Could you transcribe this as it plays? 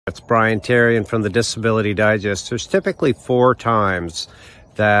It's Brian Therrien from the Disability Digest. There's typically 4 times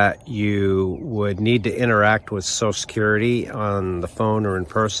that you would need to interact with Social Security on the phone or in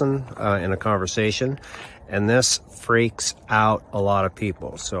person in a conversation, and this freaks out a lot of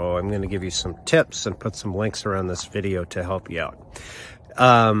people. So I'm going to give you some tips and put some links around this video to help you out.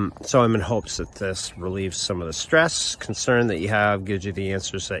 So I'm in hopes that this relieves some of the stress, concern that you have, gives you the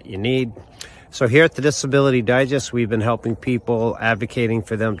answers that you need. So here at the Disability Digest, we've been helping people, advocating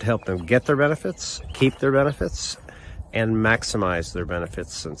for them to help them get their benefits, keep their benefits, and maximize their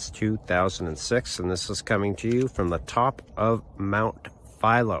benefits since 2006. And this is coming to you from the top of Mount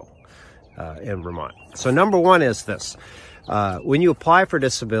Philo in Vermont. So number one is this. When you apply for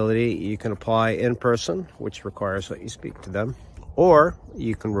disability, you can apply in person, which requires that you speak to them, or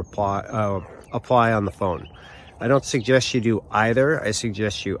you can apply on the phone. I don't suggest you do either. I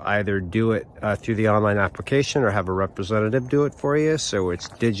suggest you either do it through the online application or have a representative do it for you, so it's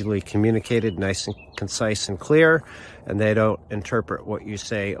digitally communicated, nice and concise and clear, and they don't interpret what you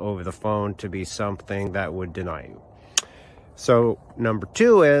say over the phone to be something that would deny you. So number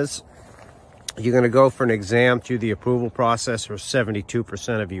 2 is you're going to go for an exam through the approval process, or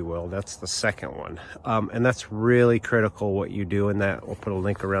 72% of you will. That's the second one. And that's really critical what you do in that. We'll put a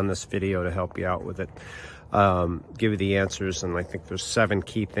link around this video to help you out with it. Give you the answers, and I think there's 7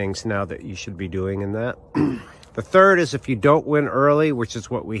 key things now that you should be doing in that. The third is if you don't win early, which is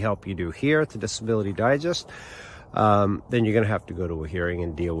what we help you do here at the Disability Digest, then you're going to have to go to a hearing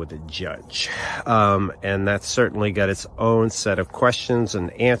and deal with a judge. And that's certainly got its own set of questions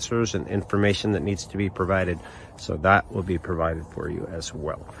and answers and information that needs to be provided. So that will be provided for you as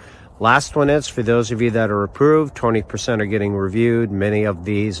well. Last one is, for those of you that are approved, 20% are getting reviewed. Many of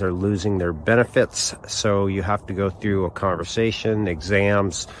these are losing their benefits. So you have to go through a conversation,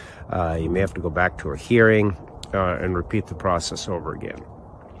 exams. You may have to go back to a hearing and repeat the process over again.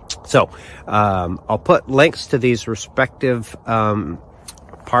 So I'll put links to these respective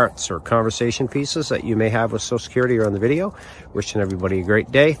parts or conversation pieces that you may have with Social Security or on the video. Wishing everybody a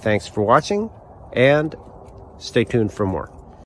great day. Thanks for watching, and stay tuned for more.